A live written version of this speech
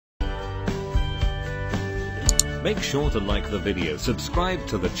Make sure to like the video, subscribe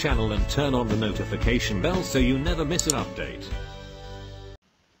to the channel and turn on the notification bell so you never miss an update.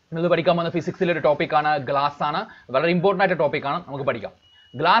 നമ്മൾ പഠിക്കാൻ പോകുന്ന ഫിസിക്സിലെ ഒരു ടോപ്പിക്കാണ് glass ആണ്. വളരെ important ആയിട്ട് ടോപ്പിക്കാണ്. നമുക്ക് പഠിക്കാം.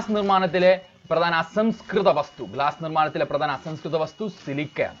 ഗ്ലാസ് നിർമ്മാണത്തിലെ പ്രധാന അസംസ്കൃത വസ്തു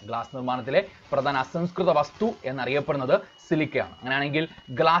സിലിക്കയാണ്. ഗ്ലാസ് നിർമ്മാണത്തിലെ പ്രധാന അസംസ്കൃത വസ്തു എന്നറിയപ്പെടുന്നത് സിലിക്കയാണ്. അങ്ങനെയാണെങ്കിൽ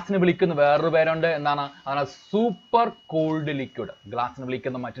ഗ്ലാസിന് വിളിക്കുന്ന വേറൊരു പേരുണ്ട്, എന്താണ്? അതാണ് സൂപ്പർ കൂൾഡ് ലിക്വിഡ്. ഗ്ലാസിന്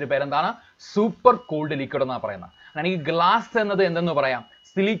വിളിക്കുന്ന മറ്റൊരു പേരെന്താണ്? സൂപ്പർ കൂൾഡ് ലിക്വിഡ് എന്നാണ് പറയുന്നത്. അങ്ങനെയാണെങ്കിൽ ഗ്ലാസ് എന്നത് എന്തെന്ന് പറയാം?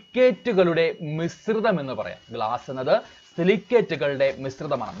 സിലിക്കേറ്റുകളുടെ മിശ്രിതം എന്ന് പറയാം. ഗ്ലാസ് എന്നത് സിലിക്കേറ്റുകളുടെ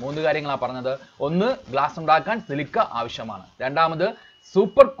മിശ്രിതമാണ്. മൂന്ന് കാര്യങ്ങളാണ് പറഞ്ഞത്. ഒന്ന്, ഗ്ലാസ് ഉണ്ടാക്കാൻ സിലിക്ക ആവശ്യമാണ്. രണ്ടാമത്,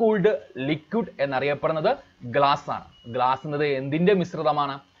 സൂപ്പർ കൂൾഡ് ലിക്വിഡ് എന്നറിയപ്പെടുന്നത് ഗ്ലാസ് ആണ്. ഗ്ലാസ് എന്നത് എന്തിന്റെ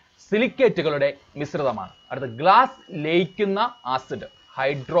മിശ്രിതമാണ്? സിലിക്കേറ്റുകളുടെ മിശ്രിതമാണ്. അടുത്ത, ഗ്ലാസ് ലയിക്കുന്ന ആസിഡ്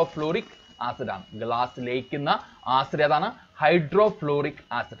ഹൈഡ്രോഫ്ലോറിക് ആസിഡ് ആണ്. ഗ്ലാസ് ലയിക്കുന്ന ആസിഡ് ഏതാണ്? ഹൈഡ്രോഫ്ലോറിക്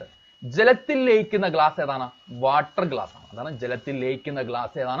ആസിഡ്. ജലത്തിൽ ലയിക്കുന്ന ഗ്ലാസ് ഏതാണ്? വാട്ടർ ഗ്ലാസ് ആണ്. അതാണ് ജലത്തിൽ ലയിക്കുന്ന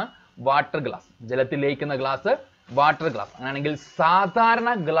ഗ്ലാസ് ഏതാണ്? Water glass. ജലത്തിൽ ലയിക്കുന്ന ഗ്ലാസ് വാട്ടർ ഗ്ലാസ്. അങ്ങനെയാണെങ്കിൽ സാധാരണ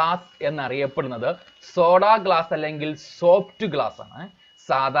ഗ്ലാസ് എന്നറിയപ്പെടുന്നത് സോഡാ ഗ്ലാസ് അല്ലെങ്കിൽ സോഫ്റ്റ് ഗ്ലാസ് ആണ്.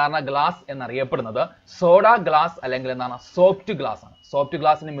 സാധാരണ ഗ്ലാസ് എന്നറിയപ്പെടുന്നത് സോഡാ ഗ്ലാസ് അല്ലെങ്കിൽ എന്താണ്? സോഫ്റ്റ് ഗ്ലാസ് ആണ്. സോഫ്റ്റ്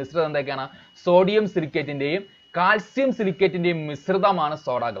ഗ്ലാസിന്റെ മിശ്രിതം എന്തൊക്കെയാണ്? സോഡിയം സിലിക്കേറ്റിന്റെയും കാൽസ്യം സിലിക്കേറ്റിന്റെയും മിശ്രിതമാണ്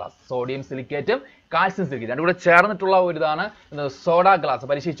സോഡാ ഗ്ലാസ്. സോഡിയം സിലിക്കേറ്റും കാൽസ്യം സിലിക്കേറ്റും രണ്ടും കൂടെ ചേർന്നിട്ടുള്ള ഒരു ഇതാണ് സോഡാ ഗ്ലാസ്.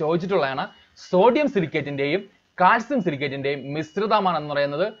 പരീക്ഷ ചോദിച്ചിട്ടുള്ളതാണ്. സോഡിയം സിലിക്കേറ്റിന്റെയും കാൽസ്യം സിലിക്കേറ്റിന്റെയും മിശ്രിതമാണെന്ന്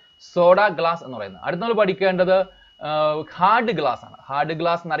പറയുന്നത് സോഡാ ഗ്ലാസ് എന്ന് പറയുന്നത്. അടുത്ത നമ്മൾ പഠിക്കേണ്ടത് ഹാർഡ് ഗ്ലാസ് ആണ്. ഹാർഡ്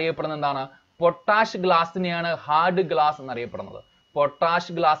ഗ്ലാസ് എന്നറിയപ്പെടുന്നത് എന്താണ്? പൊട്ടാഷ് ഗ്ലാസിനെയാണ് ഹാർഡ് ഗ്ലാസ് എന്നറിയപ്പെടുന്നത്.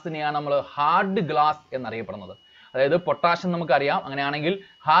 പൊട്ടാഷ് ഗ്ലാസിനെയാണ് നമ്മൾ ഹാർഡ് ഗ്ലാസ് എന്നറിയപ്പെടുന്നത്. അതായത് പൊട്ടാഷ്യം നമുക്കറിയാം. അങ്ങനെയാണെങ്കിൽ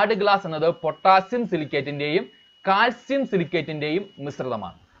ഹാർഡ് ഗ്ലാസ് എന്നത് പൊട്ടാസ്യം സിലിക്കേറ്റിന്റെയും കാൽസ്യം സിലിക്കേറ്റിന്റെയും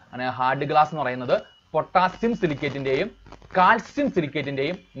മിശ്രിതമാണ്. അങ്ങനെ ഹാർഡ് ഗ്ലാസ് എന്ന് പറയുന്നത് പൊട്ടാസ്യം സിലിക്കേറ്റിന്റെയും കാൽസ്യം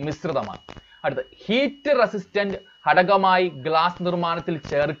സിലിക്കേറ്റിന്റെയും മിശ്രിതമാണ്. അടുത്ത, ഹീറ്റ് റെസിസ്റ്റന്റ് ഘടകമായി ഗ്ലാസ് നിർമ്മാണത്തിൽ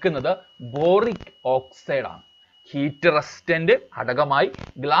ചേർക്കുന്നത് ബോറിക് ഓക്സൈഡ് ആണ്. ഹീറ്റ് റെസിസ്റ്റന്റ് ഘടകമായി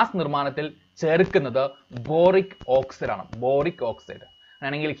ഗ്ലാസ് നിർമ്മാണത്തിൽ ചേർക്കുന്നത് ബോറിക് ഓക്സൈഡ് ആണ്. ബോറിക് ഓക്സൈഡ്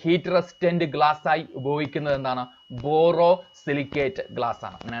അങ്ങനെയാണെങ്കിൽ ഹീറ്റ് റെസിസ്റ്റന്റ് ഗ്ലാസ് ആയി ഉപയോഗിക്കുന്നത് എന്താണ്? ബോറോ സിലിക്കേറ്റ് ഗ്ലാസ്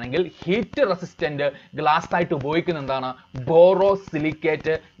ആണ്. അങ്ങനെയാണെങ്കിൽ ഹീറ്റ് റെസിസ്റ്റന്റ് ഗ്ലാസ് ആയിട്ട് ഉപയോഗിക്കുന്നത് എന്താണ്? ബോറോ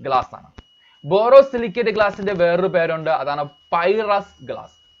സിലിക്കേറ്റ് ഗ്ലാസ് ആണ്. ബോറോ സിലിക്കേറ്റ് ഗ്ലാസിന്റെ വേറൊരു പേരുണ്ട്, അതാണ് പൈറസ്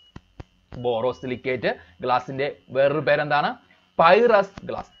ഗ്ലാസ്. ബോറോ സിലിക്കേറ്റ് ഗ്ലാസിന്റെ വേറൊരു പേരെന്താണ്? പൈറസ്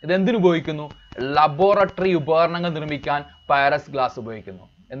ഗ്ലാസ്. ഇത് എന്തിനു ഉപയോഗിക്കുന്നു? ലബോറട്ടറി ഉപകരണങ്ങൾ നിർമ്മിക്കാൻ പൈറസ് ഗ്ലാസ് ഉപയോഗിക്കുന്നു.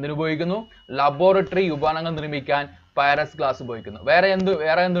 എന്തിനു ഉപയോഗിക്കുന്നു? ലബോറട്ടറി ഉപകരണങ്ങൾ നിർമ്മിക്കാൻ പൈറസ് ഗ്ലാസ് ഉപയോഗിക്കുന്നു. വേറെ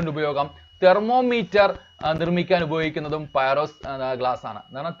എന്തുണ്ട് ഉപയോഗം? തെർമോമീറ്റർ നിർമ്മിക്കാൻ ഉപയോഗിക്കുന്നതും പൈറസ് ഗ്ലാസ് ആണ്.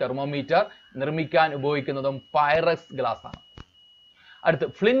 എന്താണ്? തെർമോമീറ്റർ നിർമ്മിക്കാൻ ഉപയോഗിക്കുന്നതും പൈറസ് ഗ്ലാസ് ആണ്. അടുത്ത്,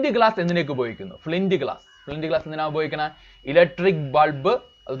 ഫ്ലിന്റ് ഗ്ലാസ് എന്തിനേക്ക് ഉപയോഗിക്കുന്നു? ഫ്ലിന്റ് ഗ്ലാസ് എന്തിനാ ഉപയോഗിക്കുന്നത്? ഇലക്ട്രിക് ബൾബ്,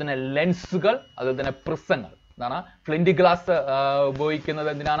 അതുപോലെ തന്നെ ലെൻസുകൾ, അതുപോലെ തന്നെ പ്രിസങ്ങൾ. എന്താണ്? ഫ്ലിന്റ് ഗ്ലാസ് ഉപയോഗിക്കുന്നത്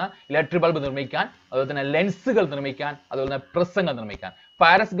എന്തിനാണ്? ഇലക്ട്രിക് ബൾബ് നിർമ്മിക്കാൻ, അതുപോലെ തന്നെ ലെൻസുകൾ നിർമ്മിക്കാൻ, അതുപോലെ തന്നെ പ്രിസങ്ങൾ നിർമ്മിക്കാൻ.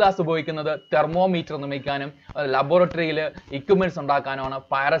 പൈറസ് ഗ്ലാസ് ഉപയോഗിക്കുന്നത് തെർമോമീറ്റർ നിർമ്മിക്കാനും ലബോറട്ടറിയിൽ ഇക്വിപ്മെന്റ്സ് ഉണ്ടാക്കാനുമാണ്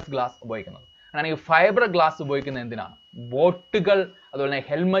പൈറസ് ഗ്ലാസ് ഉപയോഗിക്കുന്നത്. അങ്ങനെയാണെങ്കിൽ ഫൈബർ ഗ്ലാസ് ഉപയോഗിക്കുന്നത് എന്തിനാണ്? ബോട്ടുകൾ, അതുപോലെ തന്നെ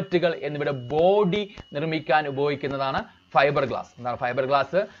ഹെൽമറ്റുകൾ എന്നിവയുടെ ബോഡി നിർമ്മിക്കാൻ ഉപയോഗിക്കുന്നതാണ് ഫൈബർ ഗ്ലാസ്. എന്താണ് ഫൈബർ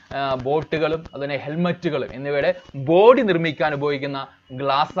ഗ്ലാസ്? ബോട്ടുകളും അതുപോലെ ഹെൽമറ്റുകളും എന്നിവയുടെ ബോഡി നിർമ്മിക്കാൻ ഉപയോഗിക്കുന്ന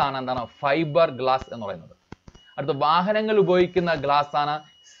ഗ്ലാസ് ആണ് എന്താണ്? ഫൈബർ ഗ്ലാസ് എന്ന് പറയുന്നത്. അടുത്ത, വാഹനങ്ങൾ ഉപയോഗിക്കുന്ന ഗ്ലാസ് ആണ്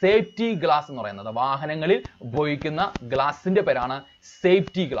സേഫ്റ്റി ഗ്ലാസ് എന്ന് പറയുന്നത്. വാഹനങ്ങളിൽ ഉപയോഗിക്കുന്ന ഗ്ലാസിന്റെ പേരാണ്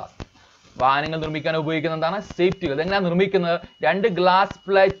സേഫ്റ്റി ഗ്ലാസ്. വാഹനങ്ങൾ നിർമ്മിക്കാൻ ഉപയോഗിക്കുന്ന എന്താണ്? Safety glass. എങ്ങനെയാണ് നിർമ്മിക്കുന്നത്? രണ്ട് ഗ്ലാസ്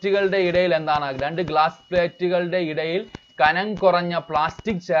പ്ലേറ്റുകളുടെ ഇടയിൽ എന്താണ്? രണ്ട് ഗ്ലാസ് പ്ലേറ്റുകളുടെ ഇടയിൽ കനം കുറഞ്ഞ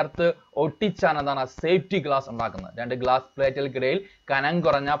പ്ലാസ്റ്റിക് ചേർത്ത് ഒട്ടിച്ചാണ് എന്താണ്? സേഫ്റ്റി ഗ്ലാസ് ഉണ്ടാക്കുന്നത്. രണ്ട് ഗ്ലാസ് പ്ലേറ്റുകൾക്കിടയിൽ കനം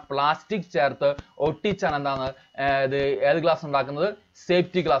കുറഞ്ഞ പ്ലാസ്റ്റിക് ചേർത്ത് ഒട്ടിച്ചാണ് എന്താണ് ഏത് ഗ്ലാസ് ഉണ്ടാക്കുന്നത്?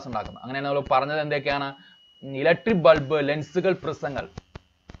 സേഫ്റ്റി ഗ്ലാസ് ഉണ്ടാക്കുന്നത്. അങ്ങനെ നമ്മൾ പറഞ്ഞത് എന്തൊക്കെയാണ്? ഇലക്ട്രിക് ബൾബ്, ലെൻസുകൾ, പ്രിസങ്ങൾ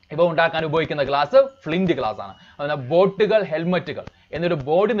ഇവ ഉണ്ടാക്കാൻ ഉപയോഗിക്കുന്ന ഗ്ലാസ് ഫ്ലിന്റ് ഗ്ലാസ് ആണ്. അതുപോലെ ബോട്ടുകൾ, ഹെൽമറ്റുകൾ എന്നിവയുടെ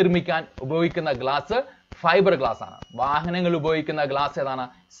ബോഡി നിർമ്മിക്കാൻ ഉപയോഗിക്കുന്ന ഗ്ലാസ് ഫൈബർ ഗ്ലാസ് ആണ്. വാഹനങ്ങൾ ഉപയോഗിക്കുന്ന ഗ്ലാസ് ഏതാണ്?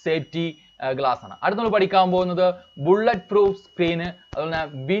 സേഫ്റ്റി ഗ്ലാസ് ആണ്. അടുത്ത നമ്മൾ പഠിക്കാൻ പോകുന്നത് ബുള്ളറ്റ് പ്രൂഫ് സ്ക്രീന്, അതുപോലെ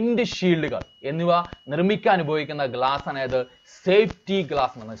വിൻഡ് ഷീൽഡുകൾ എന്നിവ നിർമ്മിക്കാൻ ഉപയോഗിക്കുന്ന ഗ്ലാസ് ആണ് ഏത്? സേഫ്റ്റി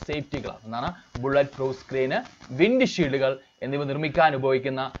ഗ്ലാസ് എന്നാണ്. സേഫ്റ്റി ഗ്ലാസ് എന്താണ്? ബുള്ളറ്റ് പ്രൂഫ് സ്ക്രീന്, വിൻഡ് ഷീൽഡുകൾ എന്നിവ നിർമ്മിക്കാൻ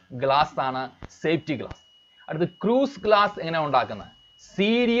ഉപയോഗിക്കുന്ന ഗ്ലാസ് ആണ് സേഫ്റ്റി ഗ്ലാസ്. അടുത്ത്, ക്രൂസ് ഗ്ലാസ് എങ്ങനെയാണ് ഉണ്ടാക്കുന്നത്?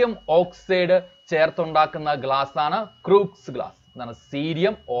 സീരിയം ഓക്സൈഡ് ചേർത്തുണ്ടാക്കുന്ന ഗ്ലാസ് ആണ് ക്രൂക്സ് ഗ്ലാസ്. എന്താണ്?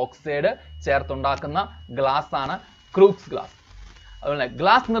 സീരിയം ഓക്സൈഡ് ചേർത്തുണ്ടാക്കുന്ന ഗ്ലാസ് ആണ് ക്രൂക്സ് ഗ്ലാസ്. അതുപോലെ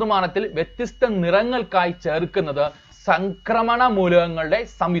ഗ്ലാസ് നിർമ്മാണത്തിൽ വ്യത്യസ്ത നിറങ്ങൾക്കായി ചേർക്കുന്നത് സംക്രമണ മൂലകങ്ങളുടെ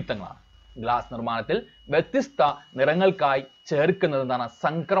സംയുക്തങ്ങളാണ്. ഗ്ലാസ് നിർമ്മാണത്തിൽ വ്യത്യസ്ത നിറങ്ങൾക്കായി ചേർക്കുന്നത് എന്താണ്?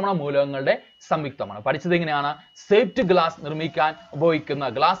 സംക്രമണ മൂലകങ്ങളുടെ സംയുക്തമാണ്. പഠിച്ചത് എങ്ങനെയാണ്? സേഫ്റ്റി ഗ്ലാസ് നിർമ്മിക്കാൻ ഉപയോഗിക്കുന്ന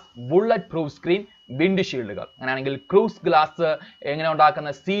ഗ്ലാസ് ബുള്ളറ്റ് പ്രൂഫ് സ്ക്രീൻ, വിൻഡ്ഷീൽഡുകൾ. അങ്ങനെയാണെങ്കിൽ ക്രൂസ് ഗ്ലാസ് എങ്ങനെ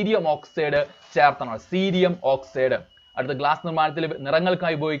ഉണ്ടാക്കുന്ന സീരിയം ഓക്സൈഡ് ചേർത്താണ്, സീരിയം ഓക്സൈഡ്. അടുത്ത ഗ്ലാസ് നിർമ്മാണത്തിൽ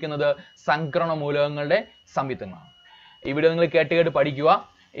നിറങ്ങൾക്കായി ഉപയോഗിക്കുന്നത് സങ്കരണ മൂലകങ്ങളുടെ സംയുക്തങ്ങളാണ്. ഈ വീഡിയോ നിങ്ങൾ കേട്ട് പഠിക്കുക.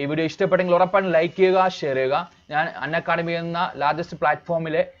 ഈ വീഡിയോ ഇഷ്ടപ്പെട്ടെങ്കിൽ ഉറപ്പായിട്ടും ലൈക്ക് ചെയ്യുക, ഷെയർ ചെയ്യുക. ഞാൻ അൺഅക്കാഡമി എന്ന ലാർജസ്റ്റ്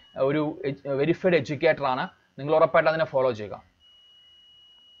പ്ലാറ്റ്ഫോമിലെ ഒരു വെരിഫൈഡ് എഡ്യൂക്കേറ്ററാണ്. നിങ്ങൾ ഉറപ്പായിട്ട് അതിനെ ഫോളോ ചെയ്യുക.